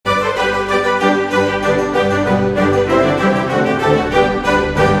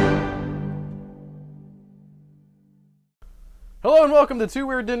Hello and welcome to Too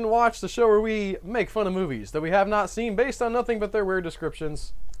Weird Didn't Watch, the show where we make fun of movies that we have not seen based on nothing but their weird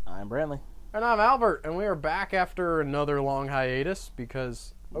descriptions. I'm Brantley. And I'm Albert, and we are back after another long hiatus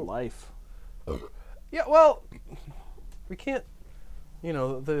because... Life. Yeah, well, we can't... You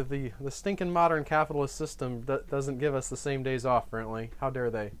know, the stinking modern capitalist system doesn't give us the same days off, Brantley. How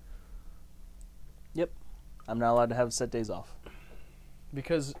dare they? Yep. I'm not allowed to have set days off.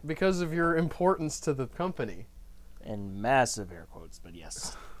 Because of your importance to the company. In massive air quotes, but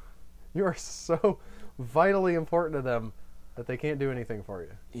yes. You are so vitally important to them that they can't do anything for you.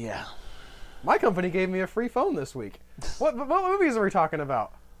 Yeah. My company gave me a free phone this week. What movies are we talking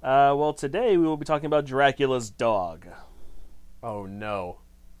about? Well, today we will be talking about Dracula's dog. Oh, no.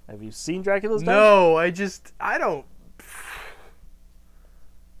 Have you seen Dracula's dog? No, I don't...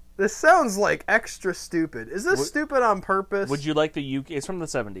 This sounds like extra stupid. Is this stupid on purpose? Would you like the UK? It's from the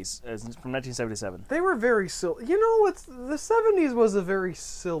 70s. It's from 1977. They were very silly. You know, the 70s was a very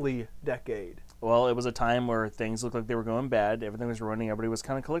silly decade. Well, it was a time where things looked like they were going bad. Everything was ruining. Everybody was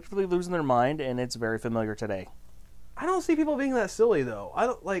kind of collectively losing their mind, and it's very familiar today. I don't see people being that silly, though. I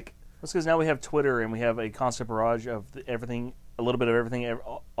don't, like... That's because now we have Twitter, and we have a constant barrage of everything, a little bit of everything,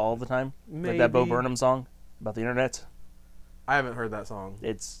 all the time. Maybe. Like that Bo Burnham song about the internet. I haven't heard that song.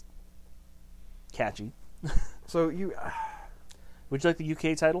 It's catchy. So you... Would you like the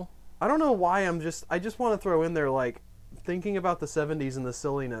UK title? I don't know why I just want to throw in there, like, thinking about the 70s and the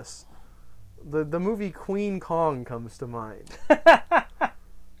silliness. The movie Queen Kong comes to mind.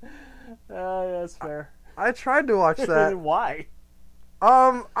 That's fair. I tried to watch that. Why?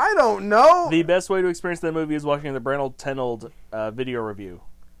 I don't know. The best way to experience that movie is watching the Branold Tenold video review.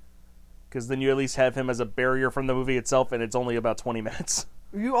 Because then you at least have him as a barrier from the movie itself, and it's only about 20 minutes.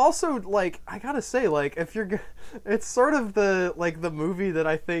 You also, like, I gotta say, like, if you're... It's sort of the movie that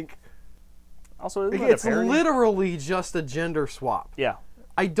I think... Also, it's literally just a gender swap. Yeah.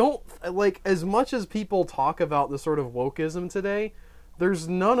 I don't... Like, as much as people talk about the sort of wokeism today, there's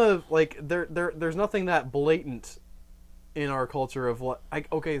none of, like, there's nothing that blatant in our culture of,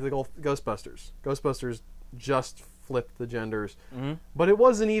 like, okay, the Ghostbusters. Ghostbusters just flipped the genders. Mm-hmm. But it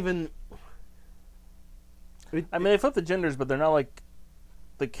wasn't even... I mean, they flip the genders, but they're not like...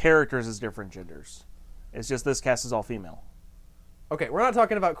 The characters as different genders. It's just this cast is all female. Okay, we're not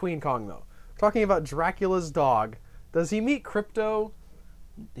talking about Queen Kong, though. We're talking about Dracula's dog. Does he meet Crypto?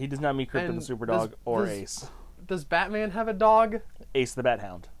 He does not meet Crypto the Super Dog or Ace. Does Batman have a dog? Ace the Bat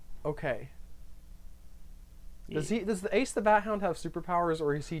Hound. Okay. Does the Ace the Bat Hound have superpowers,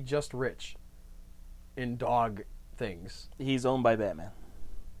 or is he just rich in dog things? He's owned by Batman.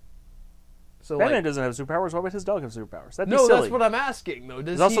 So Batman doesn't have superpowers. Why would his dog have superpowers? That'd be no, silly. that's what I'm asking, though.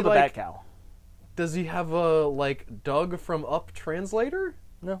 There's also the Bat Cow. Does he have a, like, Doug from Up translator?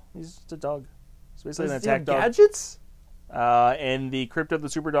 No, he's just a dog. It's basically Does an he have attack dog. gadgets? In the Crypto the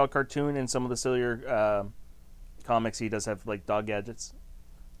Super Dog cartoon and some of the sillier comics, he does have, like, dog gadgets.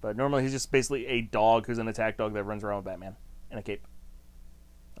 But normally he's just basically a dog who's an attack dog that runs around with Batman in a cape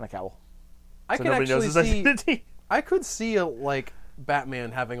and a cowl. I so can nobody knows his identity. I could see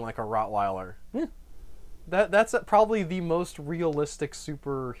Batman having, like, a Rottweiler. Yeah. That's probably the most realistic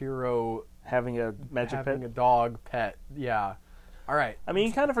superhero having a magic having pet. a dog pet. Yeah. All right. I mean,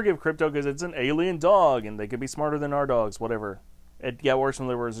 you kind of forgive Crypto because it's an alien dog and they could be smarter than our dogs, whatever. It got worse when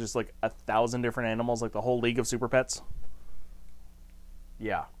there was just like 1,000 different animals, like the whole league of super pets.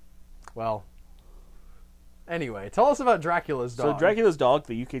 Yeah. Well. Anyway, tell us about Dracula's dog. So Dracula's dog,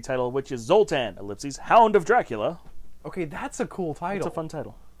 the UK title of which is Zoltan, ellipses, Hound of Dracula. Okay, that's a cool title. It's a fun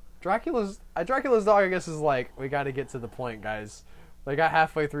title. Dracula's dog, I guess, is like, we got to get to the point, guys. They got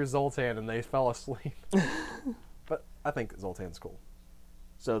halfway through Zoltan and they fell asleep. But I think Zoltan's cool.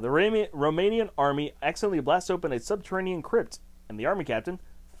 So the Romanian army accidentally blasts open a subterranean crypt, and the army captain,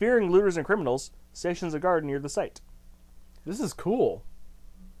 fearing looters and criminals, stations a guard near the site. This is cool.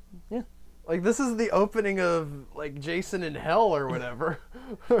 Yeah. Like, this is the opening of, like, Jason in Hell or whatever.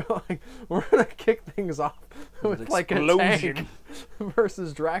 Like, we're going to kick things off with, like, a tank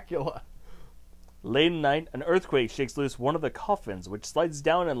versus Dracula. Late at night, an earthquake shakes loose one of the coffins, which slides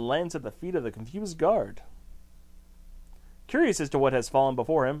down and lands at the feet of the confused guard. Curious as to what has fallen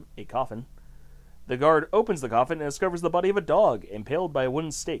before him, a coffin, the guard opens the coffin and discovers the body of a dog impaled by a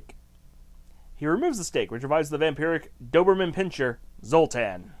wooden stake. He removes the stake, which revives the vampiric Doberman Pinscher,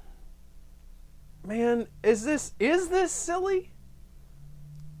 Zoltan. Man, is this silly?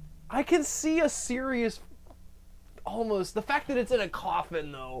 I can see a serious... Almost... The fact that it's in a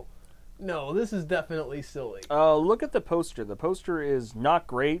coffin, though... No, this is definitely silly. Look at the poster. The poster is not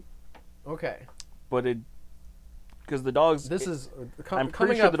great. Okay. But it... Because the dog's... This is... I'm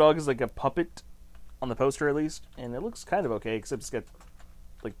pretty sure the dog is like a puppet on the poster at least, and it looks kind of okay, except it's got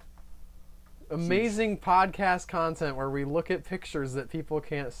like amazing podcast content where we look at pictures that people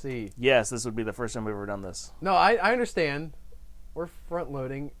can't see. yes, this would be the first time we've ever done this. No, I understand. We're front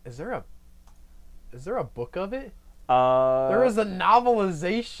loading. Is there a book of it? There is a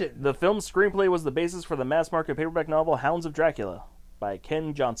novelization. The film's screenplay was the basis for the mass-market paperback novel Hounds of Dracula by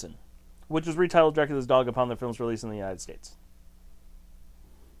Ken Johnson, which was retitled Dracula's Dog upon the film's release in the United States.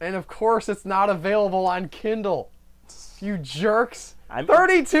 And of course, it's not available on Kindle. You jerks! I'm-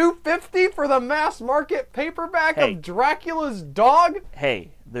 $32.50 for the mass market paperback Hey. of Dracula's Dog.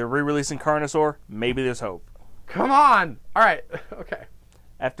 Hey, they're re-releasing Carnosaur. Maybe there's hope. Come on! All right, okay.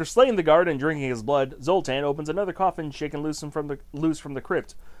 After slaying the guard and drinking his blood, Zoltan opens another coffin shaken loose from the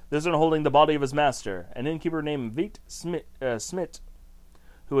crypt, this one holding the body of his master, an innkeeper named Veit Smit,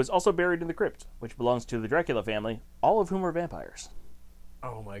 who is also buried in the crypt, which belongs to the Dracula family, all of whom are vampires.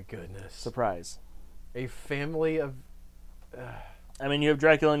 Oh my goodness! Surprise. A family of I mean, you have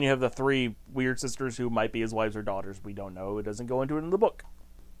Dracula and you have the three weird sisters who might be his wives or daughters. We don't know. It doesn't go into it in the book.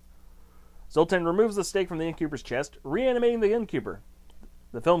 Zoltan removes the stake from the innkeeper's chest, reanimating the innkeeper.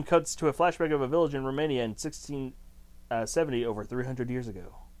 The film cuts to a flashback of a village in Romania in 1670, over 300 years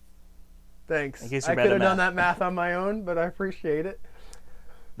ago. thanks. In case I you're bad could at have done math. that math on my own, but I appreciate it.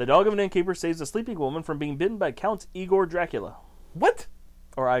 The dog of an innkeeper saves a sleeping woman from being bitten by Count Igor Dracula. What?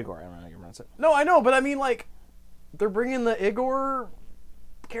 Or Igor, I don't know how you pronounce it. No, I know, but I mean, like, they're bringing the Igor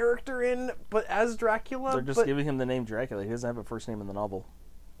character in, but as Dracula. They're just but... giving him the name Dracula. He doesn't have a first name in the novel.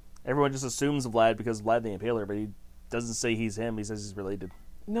 Everyone just assumes Vlad because Vlad the Impaler, but he doesn't say he's him. He says he's related.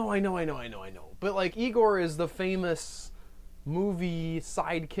 No, I know. But, like, Igor is the famous movie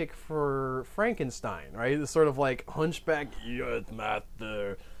sidekick for Frankenstein, right? The sort of, like, hunchback, yes,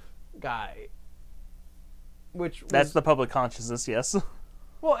 master guy. Which was... That's the public consciousness, yes.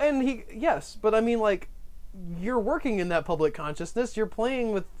 Well, and yes, but I mean, like, you're working in that public consciousness. You're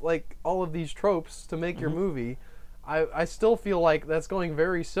playing with, like, all of these tropes to make your movie. I still feel like that's going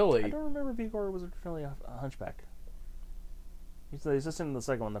very silly. I don't remember if Igor was originally a hunchback. He's just in the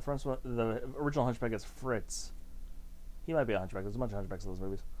second one. The original hunchback is Fritz. He might be a hunchback. There's a bunch of hunchbacks in those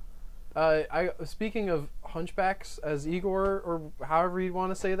movies. Speaking of hunchbacks as Igor, or however you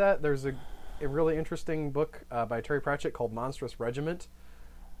want to say that, there's a really interesting book by Terry Pratchett called Monstrous Regiment,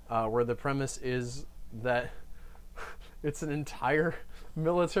 where the premise is that it's an entire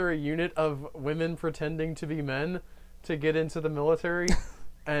military unit of women pretending to be men to get into the military,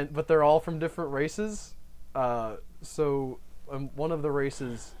 but they're all from different races. So one of the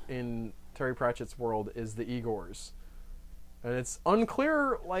races in Terry Pratchett's world is the Igors, and it's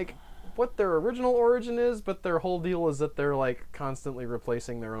unclear like what their original origin is, but their whole deal is that they're like constantly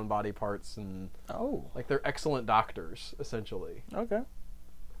replacing their own body parts, and like they're excellent doctors essentially. Okay.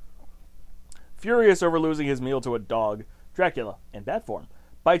 Furious over losing his meal to a dog, Dracula, in bat form,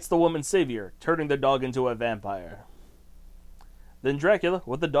 bites the woman's savior, turning the dog into a vampire. Then Dracula,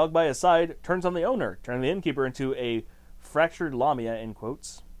 with the dog by his side, turns on the owner, turning the innkeeper into a fractured lamia, in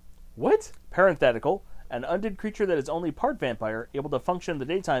quotes. What? Parenthetical, an undead creature that is only part vampire, able to function in the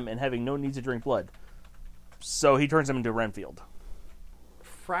daytime and having no need to drink blood. So he turns him into Renfield.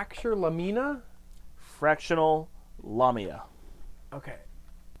 Fracture lamina? Fractional lamia. Okay.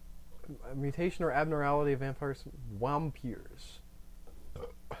 A mutation or abnormality of vampires, vampires.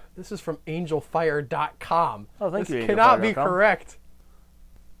 This is from angelfire.com. Oh, thank this you, cannot be angelfire.com. correct.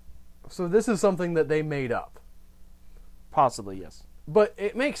 So this is something that they made up. Possibly, yes. But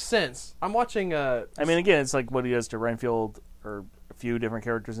it makes sense. I'm watching I mean, again, it's like what he does to Renfield, or a few different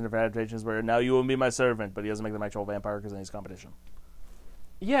characters in different adaptations, where now you will be my servant, but he doesn't make them actual vampire because then he's competition.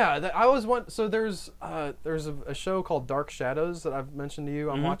 Yeah, I was one. So there's a show called Dark Shadows that I've mentioned to you.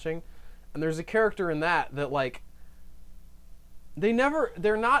 I'm watching, and there's a character in that like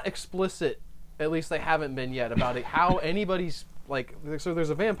they're not explicit. At least they haven't been yet about it, how anybody's like. So there's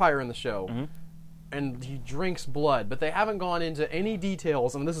a vampire in the show, and he drinks blood, but they haven't gone into any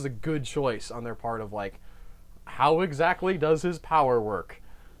details. And this is a good choice on their part of like, how exactly does his power work?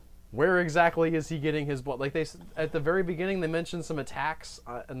 Where exactly is he getting his blood? Like at the very beginning, they mentioned some attacks,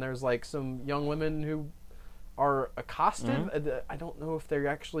 and there's like some young women who are accosted. I don't know if they're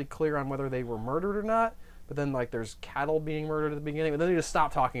actually clear on whether they were murdered or not. But then like there's cattle being murdered at the beginning, but then they just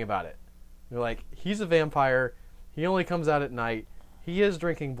stop talking about it. They're like, he's a vampire. He only comes out at night. He is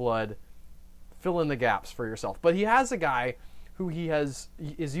drinking blood. Fill in the gaps for yourself. But he has a guy who he is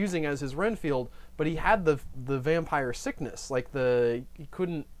using as his Renfield, but he had the vampire sickness. Like he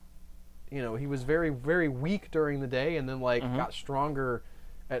couldn't. You know, he was very, very weak during the day and then, like, got stronger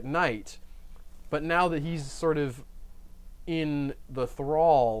at night. But now that he's sort of in the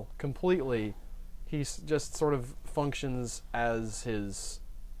thrall completely, just sort of functions as his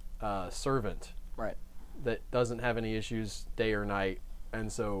servant Right. that doesn't have any issues day or night.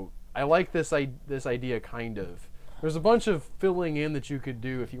 And so I like this idea, kind of. There's a bunch of filling in that you could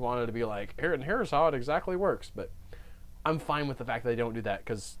do if you wanted to be like, here's how it exactly works. But I'm fine with the fact that they don't do that,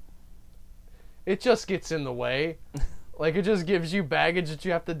 because it just gets in the way. Like, it just gives you baggage that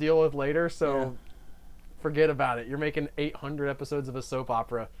you have to deal with later, so forget about it. You're making 800 episodes of a soap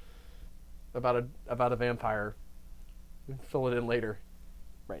opera about a vampire. Fill it in later.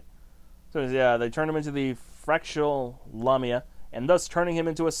 Right. So, yeah, they turn him into the fractional Lamia, and thus turning him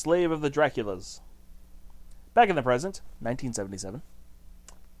into a slave of the Draculas. Back in the present, 1977.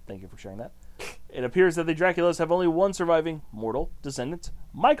 Thank you for sharing that. It appears that the Draculas have only one surviving mortal descendant,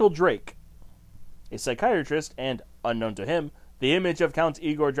 Michael Drake, a psychiatrist and, unknown to him, the image of Count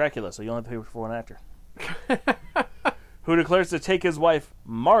Igor Dracula, so you only have to pay for one actor, who declares to take his wife,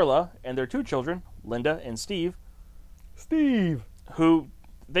 Marla, and their 2 children, Linda and Steve, who,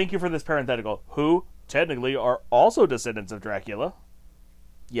 thank you for this parenthetical, who technically are also descendants of Dracula.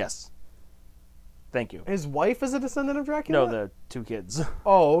 Yes. Thank you. His wife is a descendant of Dracula? No, the 2 kids.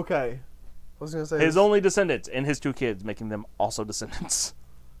 Oh, okay. I was going to say... His only descendant and his 2 kids, making them also descendants.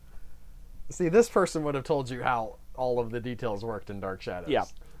 See, this person would have told you how all of the details worked in Dark Shadows. Yeah.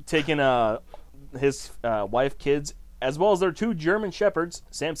 Taking his wife, kids, as well as their 2 German shepherds,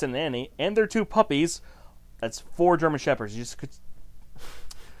 Samson and Annie, and their 2 puppies. That's 4 German shepherds. You just could...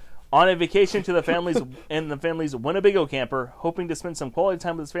 On a vacation to the family's Winnebago camper, hoping to spend some quality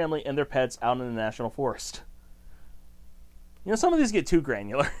time with his family and their pets out in the national forest. You know, some of these get too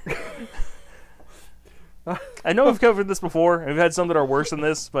granular. I know we've covered this before. We've had some that are worse than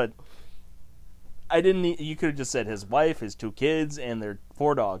this, but I didn't. You could have just said his wife, his 2 kids, and their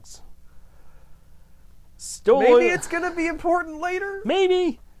 4 dogs. Maybe it's going to be important later?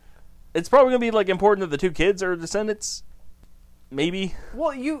 Maybe. It's probably going to be like important that the 2 kids are descendants. Maybe.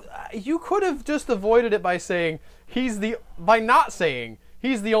 Well, you could have just avoided it by saying not saying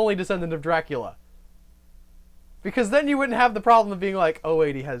he's the only descendant of Dracula. Because then you wouldn't have the problem of being like, oh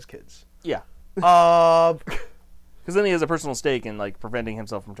wait, he has kids. Yeah. Because then he has a personal stake in like preventing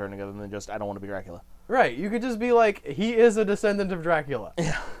himself from turning other than just I don't want to be Dracula. Right. You could just be like, he is a descendant of Dracula.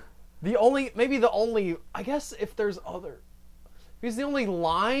 Yeah. I guess if there's other. He's the only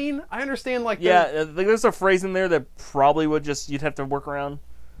line. I understand, like... Yeah, there's a phrase in there that probably you'd have to work around.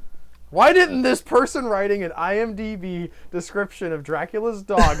 Why didn't this person writing an IMDb description of Dracula's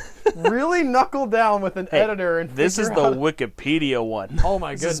dog really knuckle down with an editor and this is the Wikipedia one. Oh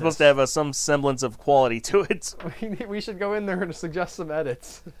my goodness. This is supposed to have some semblance of quality to it. We should go in there and suggest some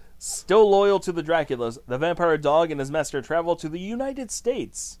edits. Still loyal to the Draculas, the vampire dog and his master travel to the United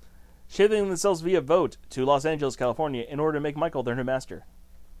States, shaping themselves via vote to Los Angeles, California, in order to make Michael their new master.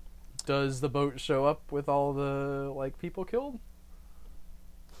 Does the boat show up with all the people killed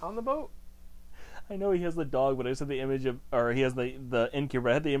on the boat? I know he has the dog, but I just had the image he has the innkeeper.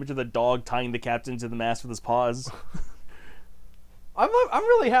 I had the image of the dog tying the captain to the mast with his paws. I'm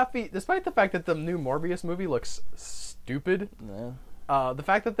really happy, despite the fact that the new Morbius movie looks stupid. Yeah. The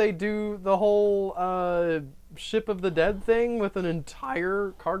fact that they do the whole ship of the dead thing with an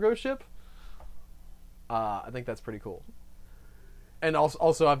entire cargo ship, I think that's pretty cool. And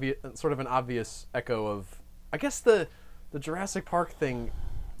also sort of an obvious echo of, I guess the Jurassic Park thing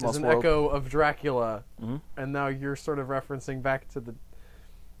is Lost an World. echo of Dracula, Mm-hmm. and now you're sort of referencing back to the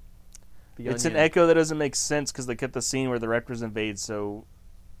It's Onion. an echo that doesn't make sense because they kept the scene where the Raptors invade, so...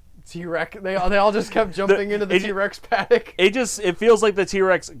 T-Rex, they all just kept jumping into the T-Rex paddock. It feels like the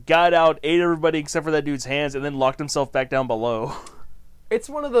T-Rex got out, ate everybody except for that dude's hands, and then locked himself back down below. It's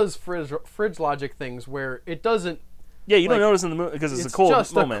one of those fridge logic things where it doesn't... Yeah, you don't notice in the movie because it's a cool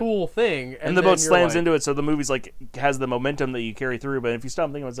just moment. a cool thing. And the boat slams into it, so the movie's has the momentum that you carry through, but if you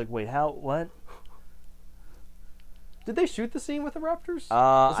stop thinking, it's like, wait, how, what? Did they shoot the scene with the Raptors?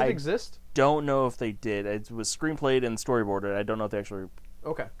 Does it exist? Don't know if they did. It was screenplayed and storyboarded. I don't know if they actually...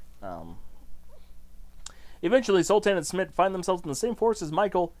 Okay. Eventually, Sultan and Smith find themselves in the same force as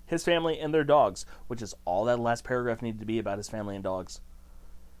Michael, his family, and their dogs, which is all that last paragraph needed to be about his family and dogs.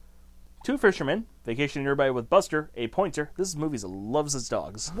 2 fishermen, vacationing nearby with Buster, a pointer. This movie loves its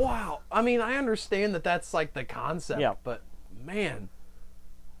dogs. Wow. I mean, I understand that that's like the concept, but man.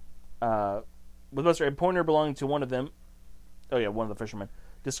 With Buster, a pointer belonging to one of them, one of the fishermen,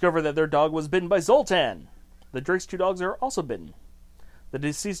 discover that their dog was bitten by Zoltan. The Drake's 2 dogs are also bitten. The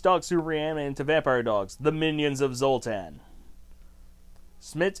deceased dogs soon reanimate into vampire dogs, the minions of Zoltan.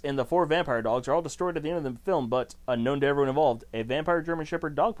 Smith and the 4 vampire dogs are all destroyed at the end of the film, but, unknown to everyone involved, a vampire German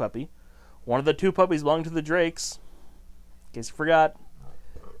Shepherd dog puppy, one of the 2 puppies belonging to the Drakes, in case you forgot,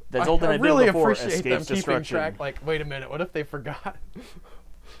 The Zoltan I had really been before appreciate them escapes keeping destruction. track. Like, wait a minute, what if they forgot?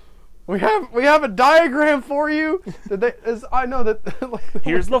 we have a diagram for you. I know that. Like,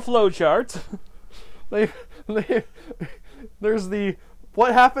 Here's the flow chart. they, there's the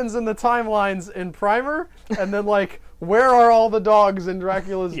what happens in the timelines in Primer, and then like where are all the dogs in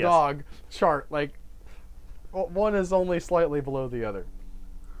Dracula's Yes. dog chart. Like, one is only slightly below the other.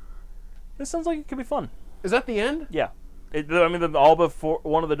 This sounds like it could be fun. Is that the end? Yeah. I mean, all before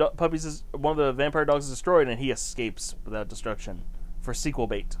one of the one of the vampire dogs is destroyed, and he escapes without destruction for sequel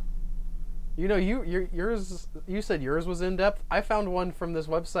bait. You know, yours. You said yours was in depth. I found one from this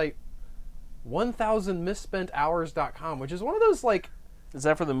website, 1000misspenthours.com, which is one of those like. Is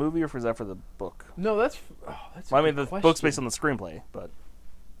that for the movie or is that for the book? No, that's. Well, I mean, the question. book's based on the screenplay, but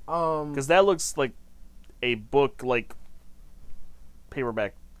because that looks like a book, like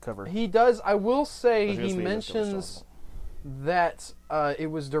paperback cover. He does. I will say I was he gonna say mentions that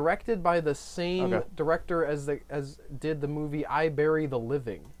it was directed by the same director as did the movie I Bury the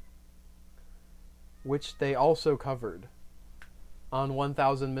Living, which they also covered on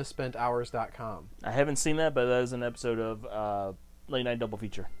 1000misspenthours.com. I haven't seen that, but that is an episode of Late Night Double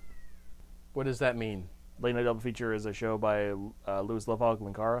Feature. What does that mean? Late Night Double Feature is a show by Louis Lovehog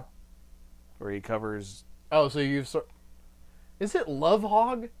Linkara, where he covers. Oh, so is it Love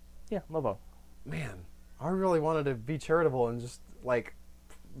Hog? Yeah, Lovehog. Man, I really wanted to be charitable and just like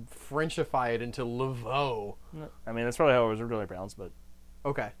Frenchify it into Laveau. I mean, that's probably how it was originally pronounced, but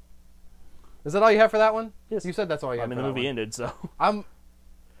Okay. Is that all you have for that one? Yes. You said that's all you I have. mean, for the that movie one. ended, so I'm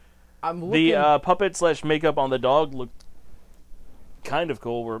looking. the puppet / makeup on the dog looked kind of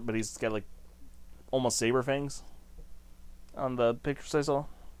cool, but he's got like almost saber fangs on the pictures I saw.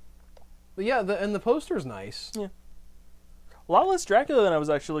 But yeah, and the poster's nice. Yeah. A lot less Dracula than I was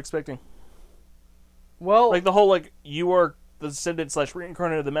actually expecting. Well, Like the whole like you are the descendant /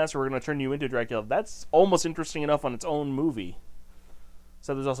 reincarnate of the master, we're going to turn you into Dracula. That's almost interesting enough on its own movie.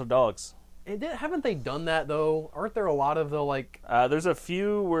 So there's also dogs. haven't they done that though? Aren't there a lot of the like? There's a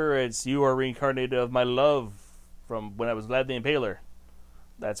few where it's you are reincarnated of my love from when I was Vlad the Impaler.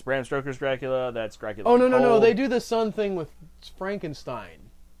 That's Bram Stoker's Dracula. That's Dracula. Oh no. Cole. They do the son thing with Frankenstein.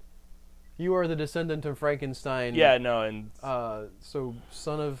 You are the descendant of Frankenstein. Yeah, no, and So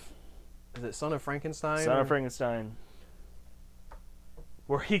is it Son of Frankenstein? Son of Frankenstein,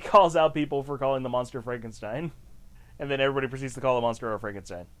 where he calls out people for calling the monster Frankenstein, and then everybody proceeds to call the monster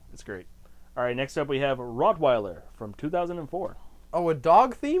Frankenstein. It's great. All right, next up we have Rottweiler from 2004. Oh, a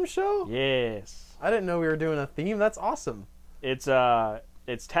dog theme show? Yes, I didn't know we were doing a theme. That's awesome. its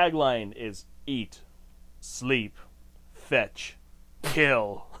tagline is eat, sleep, fetch,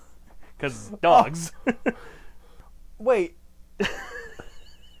 kill, because dogs. Wait.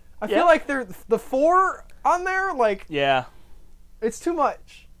 I feel like the 4 on there. Like Yeah, it's too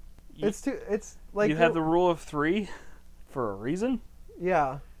much. It's like you have the rule of 3 for a reason.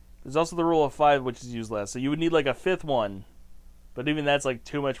 yeah. There's also the rule of 5, which is used less. So you would need like a 5th one, but even that's like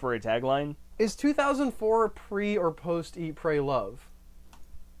too much for a tagline. Is 2004 pre or post Eat, Pray, Love?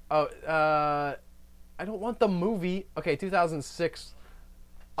 Oh, I don't want the movie. Okay, 2006.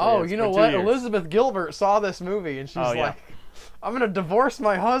 Oh, it's you know been 2 what? years. Elizabeth Gilbert saw this movie and she's Oh, yeah. like, I'm going to divorce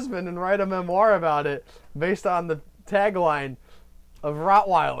my husband and write a memoir about it based on the tagline of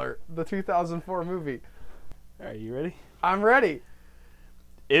Rottweiler, the 2004 movie. All right, you ready? I'm ready.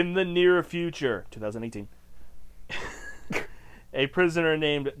 In the near future, 2018, a prisoner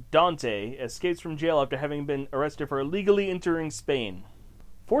named Dante escapes from jail after having been arrested for illegally entering Spain.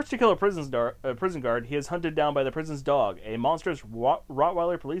 Forced to kill a prison guard, he is hunted down by the prison's dog, a monstrous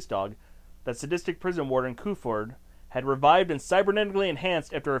Rottweiler police dog that sadistic prison warden Kuford had revived and cybernetically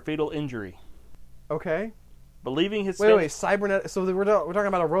enhanced after a fatal injury. Okay. Believing his Wait, cybernetic. So we're talking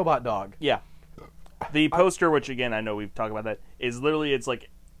about a robot dog. Yeah. The poster, which again I know we've talked about that, is literally it's like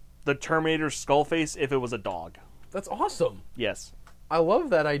the Terminator skull face if it was a dog. That's awesome. Yes. I love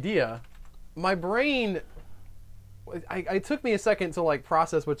that idea. My brain. It took me a second to like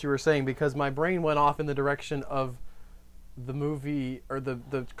process what you were saying because my brain went off in the direction of the movie or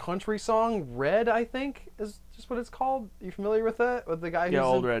the country song Red. I think is just what it's called. Are you familiar with that? With the guy who's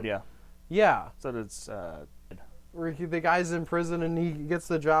Old Red, yeah. Yeah. So it's Where the guy's in prison and he gets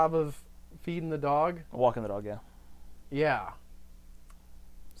the job of feeding the dog. walking the dog, yeah. Yeah.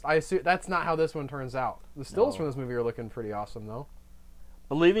 I assume that's not how this one turns out. The stills No. from this movie are looking pretty awesome though.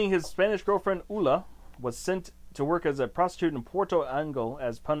 Believing his Spanish girlfriend Ula was sent to work as a prostitute in Puerto Angel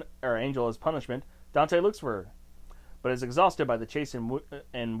as punishment, Dante looks for her, but is exhausted by the chase and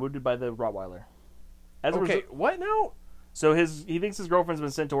wounded by the Rottweiler. Okay, what now? So he thinks his girlfriend's been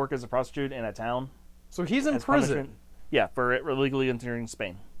sent to work as a prostitute in a town. So he's in as prison. punishment. Yeah, for illegally entering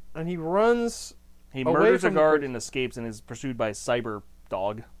Spain. and he runs. He Away murders a from the guard prison. and escapes and is pursued by Cyber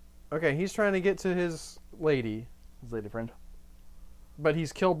Dog, Okay, he's trying to get to his lady, his lady friend. but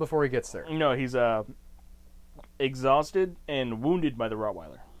he's killed before he gets there. No, he's exhausted and wounded by the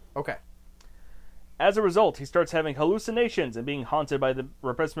Rottweiler. Okay. As a result, he starts having hallucinations and being haunted by the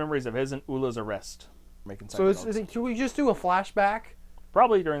repressed memories of his and Ula's arrest. Making So should we just do a flashback?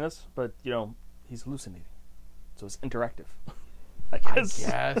 probably during this, but he's hallucinating, so it's interactive. I guess.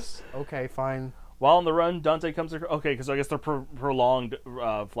 Yes. Okay, fine. While on the run, Dante comes across... Okay, because I guess they're prolonged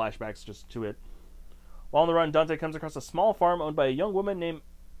flashbacks just to it. While on the run, Dante comes across a small farm owned by a young woman named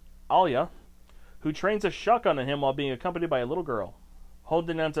Alia, who trains a shotgun on him while being accompanied by a little girl.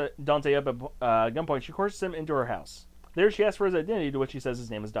 Holding Dante up at gunpoint, she courses him into her house. There she asks for his identity, to which he says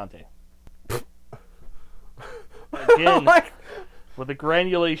his name is Dante. Again, with the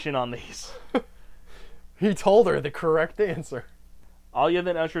granulation on these. He told her the correct answer. Alia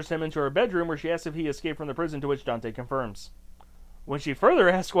then ushers him into her bedroom, where she asks if he escaped from the prison, to which Dante confirms. When she further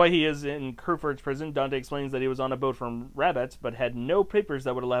asks why he is in Crufort's prison, Dante explains that he was on a boat from Rabbit, but had no papers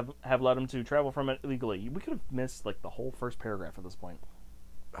that would have allowed him to travel from it legally. We could have missed the whole first paragraph at this point.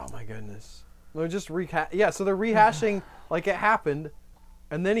 Oh my goodness. They're just Yeah, so they're rehashing like it happened,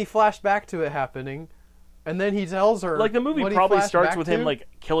 and then he flashed back to it happening, and then he tells her. The movie what he probably flashed starts back with to. him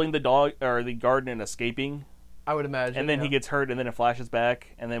killing the dog or the garden and escaping. I would imagine. And then yeah. he gets hurt, and then it flashes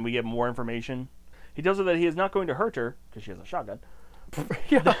back, and then we get more information. He tells her that he is not going to hurt her, because she has a shotgun.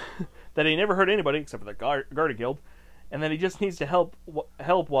 Yeah. That he never hurt anybody, except for the guard he killed. And that he just needs to help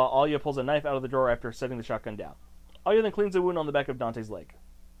while Alia pulls a knife out of the drawer after setting the shotgun down. Alia then cleans the wound on the back of Dante's leg.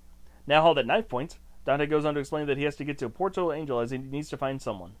 Now held at knife point, Dante goes on to explain that he has to get to Porto Angel as he needs to find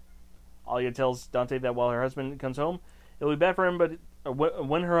someone. Alia tells Dante that while her husband comes home, it'll be bad for him, but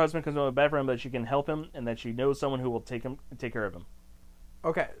when her husband comes home, it'll be bad for him, but she can help him, and that she knows someone who will take care of him.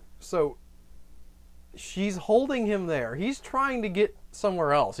 Okay, so she's holding him there. He's trying to get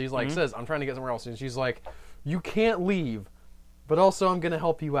somewhere else. He's like, says, I'm trying to get somewhere else. And she's like, you can't leave, but also I'm going to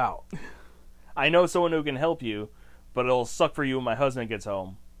help you out. I know someone who can help you, but it'll suck for you when my husband gets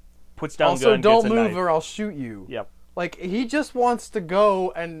home. Puts down Also, gun, don't gets a move knife. or I'll shoot you. Yep. He just wants to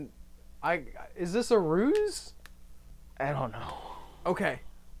go, and is this a ruse? I don't know. Okay.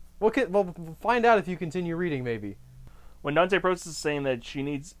 We'll find out if you continue reading, maybe. When Dante approaches saying that he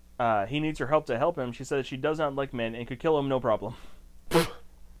needs her help to help him, she says she does not like men and could kill him no problem.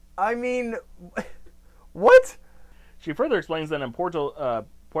 I mean, what? She further explains that in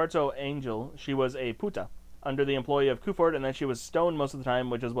Puerto Angel, she was a puta, under the employ of Cufort, and that she was stoned most of the time,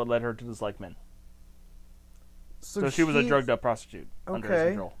 which is what led her to dislike men. So she was a drugged up prostitute under his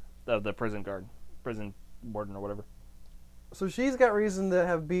control of the prison warden or whatever. So she's got reason to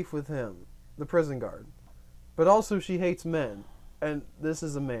have beef with him, the prison guard. But also she hates men, and this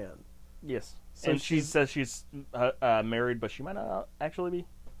is a man. Yes. So and she says she's married, but she might not actually be.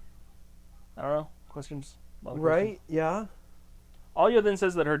 I don't know. Questions? Right, yeah. Alia then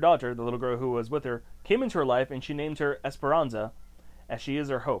says that her daughter, the little girl who was with her, came into her life, and she named her Esperanza, as she is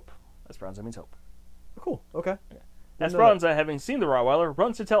her hope. Esperanza means hope. Cool, okay. Esperanza, having seen the Rottweiler,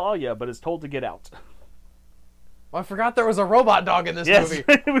 runs to tell Alia, but is told to get out. Well, I forgot there was a robot dog in this movie.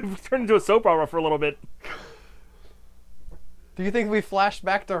 We've turned into a soap opera for a little bit. Do you think we flashed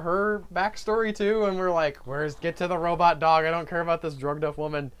back to her backstory too, and we're like, get to the robot dog, I don't care about this drugged up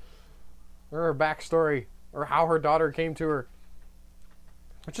woman. Or her backstory, or how her daughter came to her.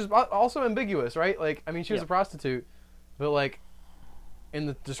 Which is also ambiguous, right? She was a prostitute, but in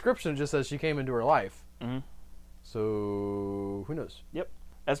the description it just says she came into her life. Mm-hmm. So, who knows? Yep.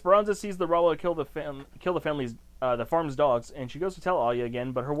 Esperanza sees the Rottweiler kill the farm's dogs, and she goes to tell Alia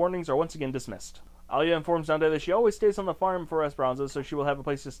again, but her warnings are once again dismissed. Alia informs Dante that she always stays on the farm for Esperanza, so she will have a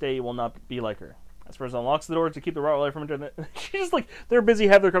place to stay. It will not be like her. Esperanza unlocks the door to keep the Rottweiler from entering. She's just they're busy,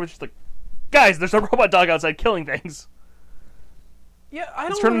 have their conversation. She's like, guys, there's a robot dog outside killing things. Yeah, I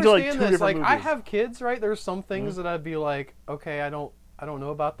It's don't turned into, understand two this. different I movies. have kids, right? There's some things that I'd be like, okay, I don't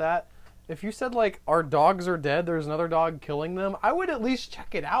know about that. If you said our dogs are dead, there's another dog killing them, I would at least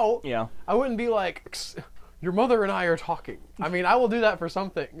check it out. Yeah. I wouldn't be like, your mother and I are talking. I mean, I will do that for some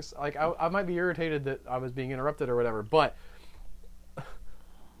things. I might be irritated that I was being interrupted or whatever, but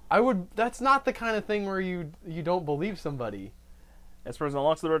that's not the kind of thing where you don't believe somebody. Esperanza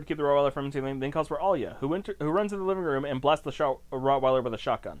unlocks the door to keep the Rottweiler from entering, then calls for Alia, who runs to the living room and blasts the Rottweiler with a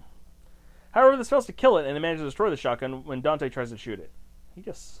shotgun. However, this fails to kill it, and it manages to destroy the shotgun when Dante tries to shoot it. He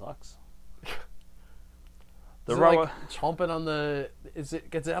just sucks. The chomping on the... Does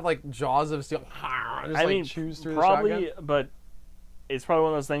it have jaws of steel? Just chews through probably, the shotgun? but it's probably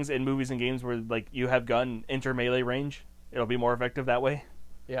one of those things in movies and games where you have gun enter melee range. It'll be more effective that way.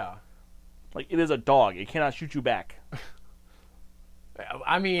 Yeah. Like, it is a dog. It cannot shoot you back.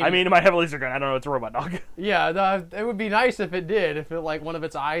 I mean, it might have a laser gun. I don't know. It's a robot dog. yeah, it would be nice if it did. If it, like, one of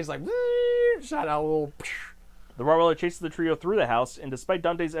its eyes, like, shot out a little... The Rottweiler chases the trio through the house, and despite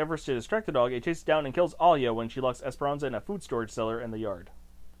Dante's efforts to distract the dog, it chases down and kills Alia when she locks Esperanza in a food storage cellar in the yard.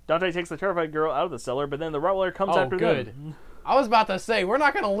 Dante takes the terrified girl out of the cellar, but then the Rottweiler comes after them. I was about to say, we're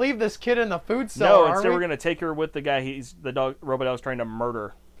not going to leave this kid in the food cellar, No, instead we're going to take her with the guy robot dog's trying to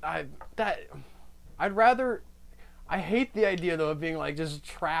murder. I'd rather... I hate the idea, though, of being, like, just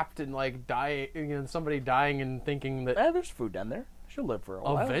trapped and, like, dying, somebody dying and thinking that... There's food down there. She'll live for a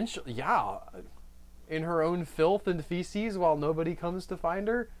while. Eventually, yeah. In her own filth and feces while nobody comes to find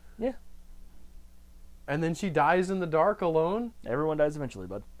her. Yeah. And then she dies in the dark alone. Everyone dies eventually,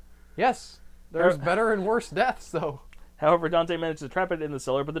 bud. Yes. There's better and worse deaths, though. However, Dante managed to trap it in the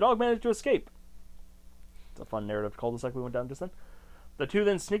cellar, but the dog managed to escape. It's a fun narrative cul-de-sac we went down just then. The two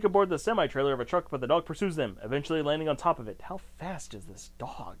then sneak aboard the semi-trailer of a truck, but the dog pursues them, eventually landing on top of it. How fast is this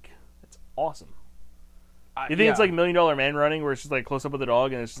dog? It's awesome. You think it's like $1 Million Man running, where it's just like close up with the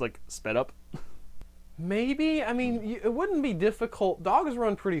dog and it's just like sped up? Maybe. I mean, it wouldn't be difficult. Dogs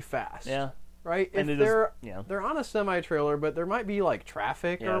run pretty fast. Yeah. Right? If they're on a semi-trailer, but there might be like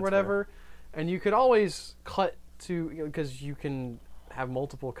traffic or whatever, and you could always cut to, because you can have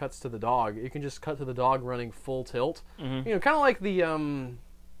multiple cuts to the dog. You can just cut to the dog running full tilt. Mm-hmm. Kind of like the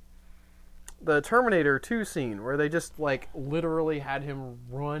Terminator 2 scene where they just like literally had him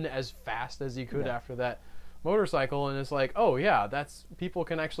run as fast as he could after that motorcycle, and it's like, oh yeah, people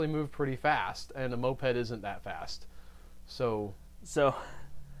can actually move pretty fast, and a moped isn't that fast. So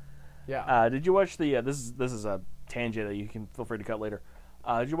yeah. Did you watch the this is a tangent that you can feel free to cut later.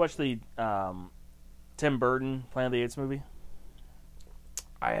 Did you watch the Tim Burton Planet of the Apes movie?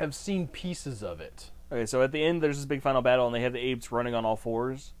 I have seen pieces of it. Okay, so at the end there's this big final battle, and they have the apes running on all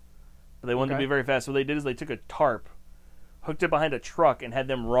fours, but they wanted to be very fast. So what they did is they took a tarp, hooked it behind a truck, and had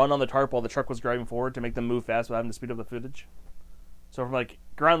them run on the tarp while the truck was driving forward to make them move fast without having to speed up the footage. So from like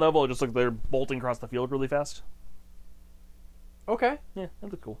ground level, it just looked like they're bolting across the field really fast. Okay. Yeah,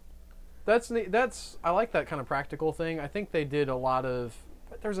 that looked cool. That's neat. I like that kind of practical thing. I think they did a lot of...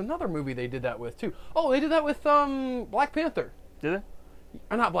 There's another movie they did that with, too. Oh, they did that with Black Panther. Did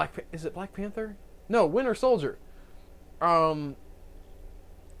they? Not Is it Black Panther? No, Winter Soldier. Captain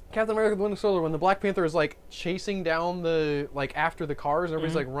America: The Winter Soldier, when the Black Panther is like chasing down after the cars, and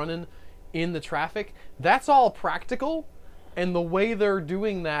everybody's like running in the traffic. That's all practical, and the way they're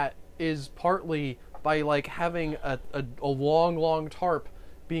doing that is partly by like having a long tarp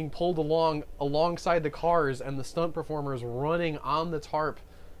being pulled alongside the cars, and the stunt performers running on the tarp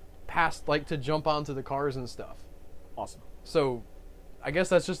past, like, to jump onto the cars and stuff. Awesome. So I guess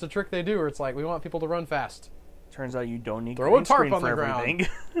that's just a trick they do, where it's like, we want people to run fast. Turns out you don't need throw a tarp screen on for the everything.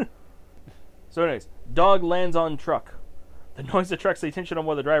 ground. So anyways, dog lands on truck. The noise attracts the attention of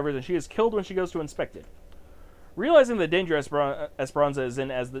one of the drivers, and she is killed when she goes to inspect it. Realizing the danger Esperanza is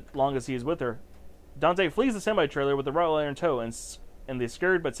in as long as he is with her, Dante flees the semi-trailer with the Rottweiler in tow, and the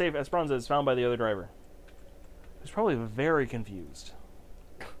scared but safe Esperanza is found by the other driver, who's probably very confused.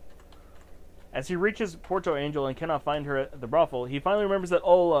 As he reaches Porto Angel and cannot find her at the brothel, he finally remembers that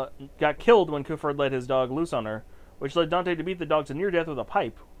Ola got killed when Kufard let his dog loose on her, which led Dante to beat the dog to near death with a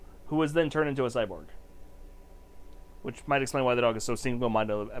pipe, who was then turned into a cyborg. Which might explain why the dog is so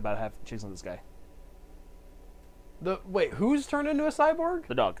single-minded about chasing this guy. Wait, who's turned into a cyborg?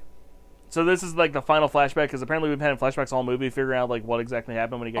 The dog. So this is like the final flashback, because apparently we've had flashbacks all movie figuring out like what exactly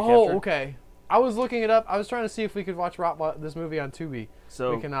happened when he got captured. Oh, okay. I was looking it up. I was trying to see if we could watch this movie on Tubi.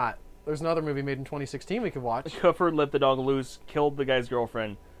 So we cannot. There's another movie made in 2016 we could watch. Kufard let the dog loose, killed the guy's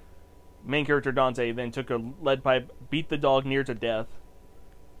girlfriend. Main character Dante then took a lead pipe, beat the dog near to death.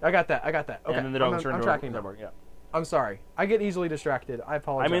 I got that. Okay. And then the dog turned into a cyborg. Yeah. I'm sorry. I get easily distracted. I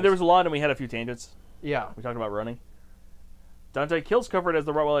apologize. I mean, there was a lot, and we had a few tangents. Yeah. We talked about running. Dante kills Kufard as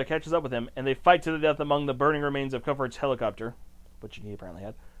the Rottweiler catches up with him, and they fight to the death among the burning remains of Kufard's helicopter, which he apparently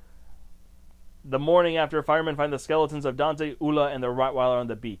had. The morning after, firemen find the skeletons of Dante, Ula, and the Rottweiler on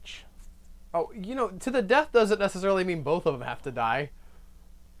the beach. Oh, to the death doesn't necessarily mean both of them have to die.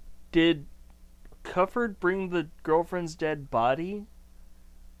 Did Kufard bring the girlfriend's dead body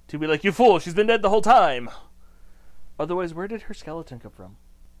to be like, you fool, she's been dead the whole time? Otherwise, where did her skeleton come from?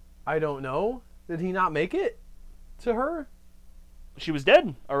 I don't know. Did he not make it to her? She was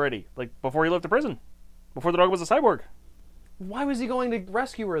dead already, like before he left the prison, before the dog was a cyborg. Why was he going to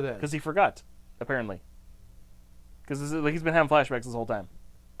rescue her then? Because he forgot, apparently. Because like he's been having flashbacks this whole time.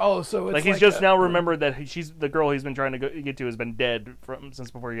 Oh, so it's like he's just now remembered that she's the girl he's been trying to get to has been dead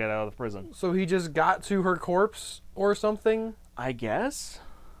since before he got out of the prison. So he just got to her corpse or something? I guess.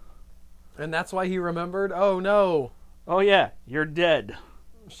 And that's why he remembered. Oh no, Oh yeah, you're dead.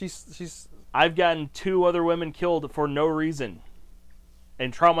 she's. I've gotten 2 other women killed for no reason.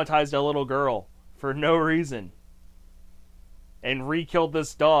 And traumatized a little girl for no reason. And re-killed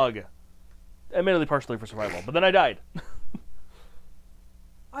this dog. Admittedly partially for survival, but then I died.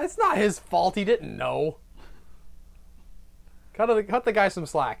 It's not his fault. He didn't know. Cut the guy some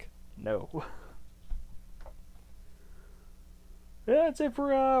slack. No. Yeah, that's it for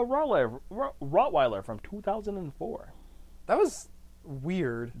Rottweiler from 2004. That was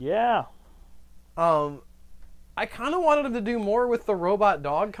weird. Yeah. I kind of wanted him to do more with the robot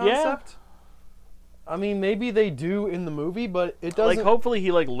dog concept. I mean, maybe they do in the movie, but it doesn't. Like, hopefully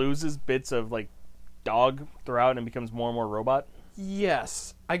he, like, loses bits of, like, dog throughout and becomes more and more robot.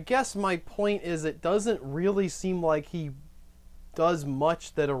 Yes. I guess my point is it doesn't really seem like he does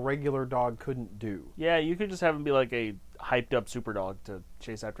much that a regular dog couldn't do. Yeah, you could just have him be, like, a hyped-up super dog to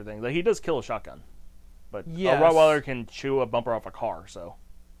chase after things. Like, he does kill a shotgun. But Yes. a Rottweiler can chew a bumper off a car, so...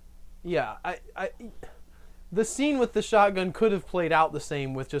 Yeah, the scene with the shotgun could have played out the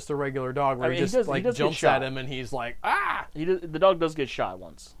same with just a regular dog, where I mean, he just he does get jumps shot. at him and he's like, ah. The dog does get shot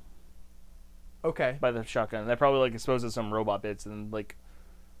once Okay. by the shotgun. That probably like exposes some robot bits, and like,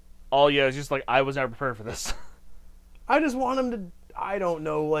 oh yeah, it's just like I was not prepared for this. I just want him to, I don't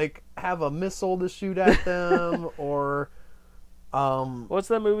know, like have a missile to shoot at them, or, What's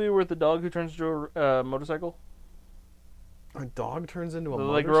that movie with the dog who turns into a motorcycle? a dog turns into a The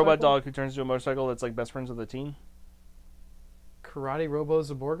motorcycle? like robot dog who turns into a motorcycle that's like best friends with a teen? Karate Robo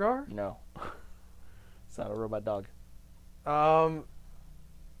Zaborgar? No, it's not a robot dog. I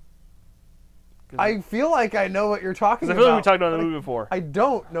feel like I know what you're talking I about. feel like we talked about the movie before. I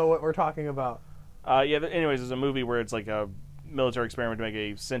don't know what we're talking about. Anyways, there's a movie where it's like a military experiment to make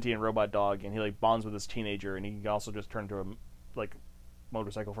a sentient robot dog, and he like bonds with this teenager, and he can also just turn into a like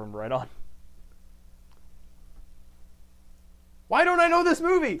motorcycle from right on. Why don't I know this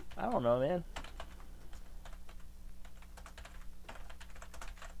movie? I don't know, man.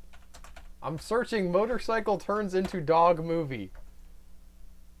 I'm searching motorcycle turns into dog movie.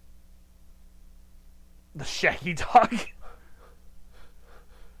 The Shaggy Dog.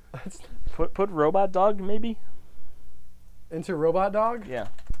 That's Put robot dog maybe. into robot dog? Yeah.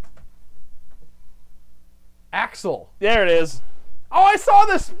 Axel. There it is. Oh, I saw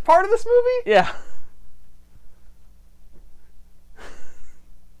this part of this movie? Yeah.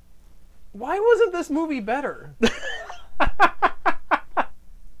 Why wasn't this movie better?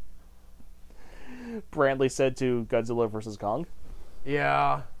 Brantley said to Godzilla vs. Kong.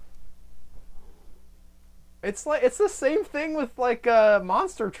 Yeah. It's the same thing with like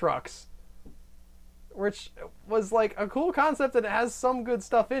monster trucks, which was like a cool concept and it has some good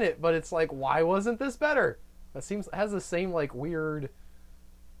stuff in it, but it's like, why wasn't this better? It has the same like weird,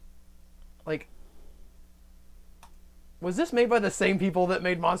 like, was this made by the same people that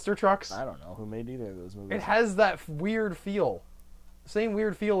made Monster Trucks? I don't know who made either of those movies. It has that weird feel, same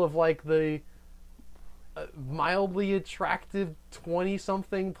weird feel of like the mildly attractive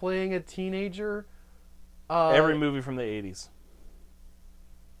 20-something playing a teenager. Every movie from the 80s.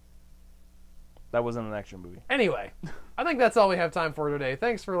 That wasn't an action movie. Anyway, I think that's all we have time for today.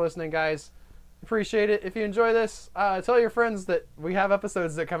 Thanks for listening, guys. Appreciate it. If you enjoy this, tell your friends that we have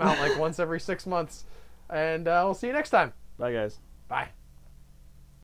episodes that come out like once every 6 months. And we'll see you next time. Bye, guys. Bye.